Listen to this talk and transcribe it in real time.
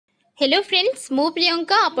Hello friends, मु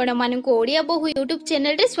प्रियंका आपण मानक ओडिया बहु यूट्यूब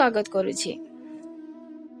चैनल रे स्वागत करुछि।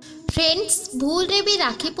 फ्रेंड्स, भूल रे भी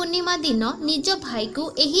राखी पूर्णिमा दिन निज भाई को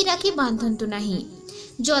एही राखी बांधंतु नहीं।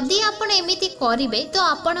 जदि आपण एमिति करिवे तो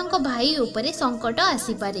आपणक भाई उपरे संकट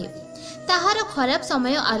आसीपारे, ताहार खराब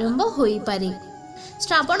समय आरंभ होई पारे।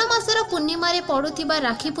 श्रावण मासर पूर्णिमा रे पड़ुथिबा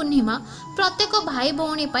राखी पूर्णिमा प्रत्येक भाई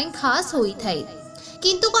भौणी पई खास होई थाए।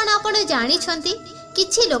 किंतु कोन आपण जानि छंती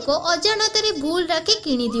किछि लोक अजाणतरे भूल राखी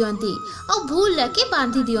किणी दियंती और भूल राखी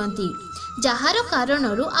बांधी दियंती, जार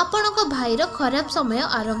कारणरू आपणक भाईर खराब समय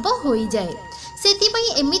आरंभ होई जाए। सेतिपई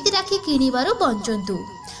एमिति राखी किणीबारु बंचंतु।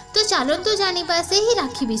 तो चलंतु जानिबा से ही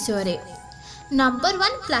राखी विषय रे। नंबर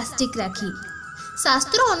 1, प्लास्टिक राखी।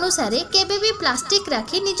 शास्त्र अनुसार केबे भी प्लास्टिक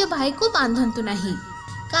राखी निज भाई को बांधंतु नहीं,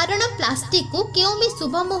 कारण प्लास्टिक को क्यों भी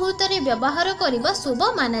शुभ मुहूर्त रे व्यवहार करबा शुभ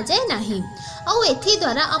माना जाए नहीं और एथि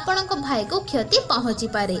द्वारा आपणक भाई को क्षति पहुँची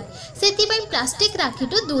पारे। सेतिपई प्लास्टिक राखी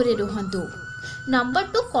तो दूरे रुहंतु। नंबर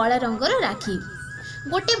 2, कला रंगर राखी।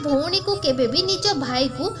 गोटे भौणी को केबे भी निज भाई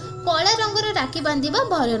को कला रंगर राखी बांधिबा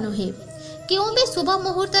भल नुहे। क्यों भी शुभ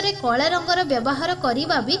मुहूर्त रे कला रंगर व्यवहार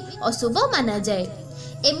करिबा भी अशुभ माना जाए।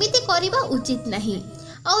 एमिति करिबा उचित नहीं।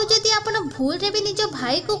 और जदि आपण भूल रे भी निज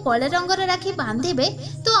भाई को कला रंगर राखी बांधिबे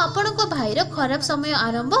तो आपणक भाईर खराब समय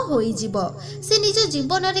आरंभ होई जिवो। से निज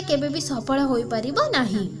जीवन रे केबे भी सफल होई परिबो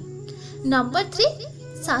नाही। नंबर 3,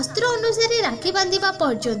 शास्त्र अनुसार राखी बांधिबा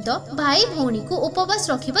पर्यंत भाई भौणी को उपवास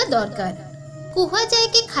रखिबा दरकार। कुहा जाए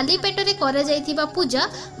कि खाली पेट रे करा जायथिबा पूजा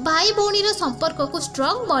भाई भौणीर संपर्क को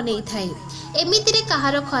स्ट्रांग बनै थाए। एमिति रे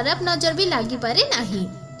कहार खराब नजर भी लागि पारे नाही।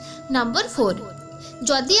 नंबर 4,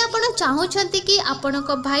 जदि आपण चाहूछंती कि आपणक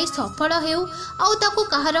भाई सफल हेउ और ताको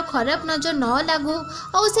कहार खराब नजर न लागू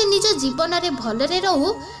और से निज जीवन रे भलरे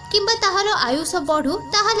रहू किंबा ताहार आयुष बढ़ू,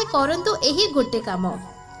 ताहाले करंतु एही गोटे काम।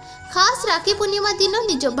 खास राखी पूर्णिमा दिन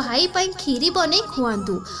निज भाई पई खीरी बने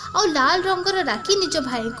खुआंतु और लाल रंगर राखी निज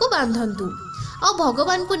भाई को बांधंतु और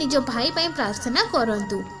भगवान को निज भाई पई प्रार्थना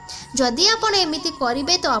करंतु। जदि आपण एमिति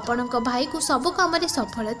करिवे तो आपणक भाई को सब काम रे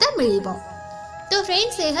सफलता मिलिबो। तो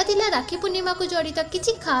फ्रेंड्स, यह थिला राखी पूर्णिमा को जड़ित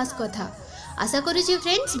किछि खास कथा। आशा करुछि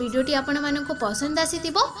फ्रेंड्स वीडियोटी आपण मानको पसंद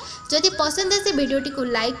आसीथिबो। जदि पसंद आसे वीडियोटी को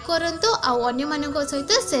लाइक करंतु और अन्य मानको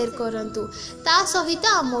सहित शेयर करंतु। ता सहित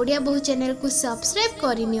हम ओडिया बहु चैनल को सब्सक्राइब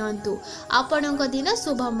करि नियंतु। आपणक दिन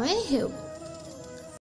शुभमय हेउ।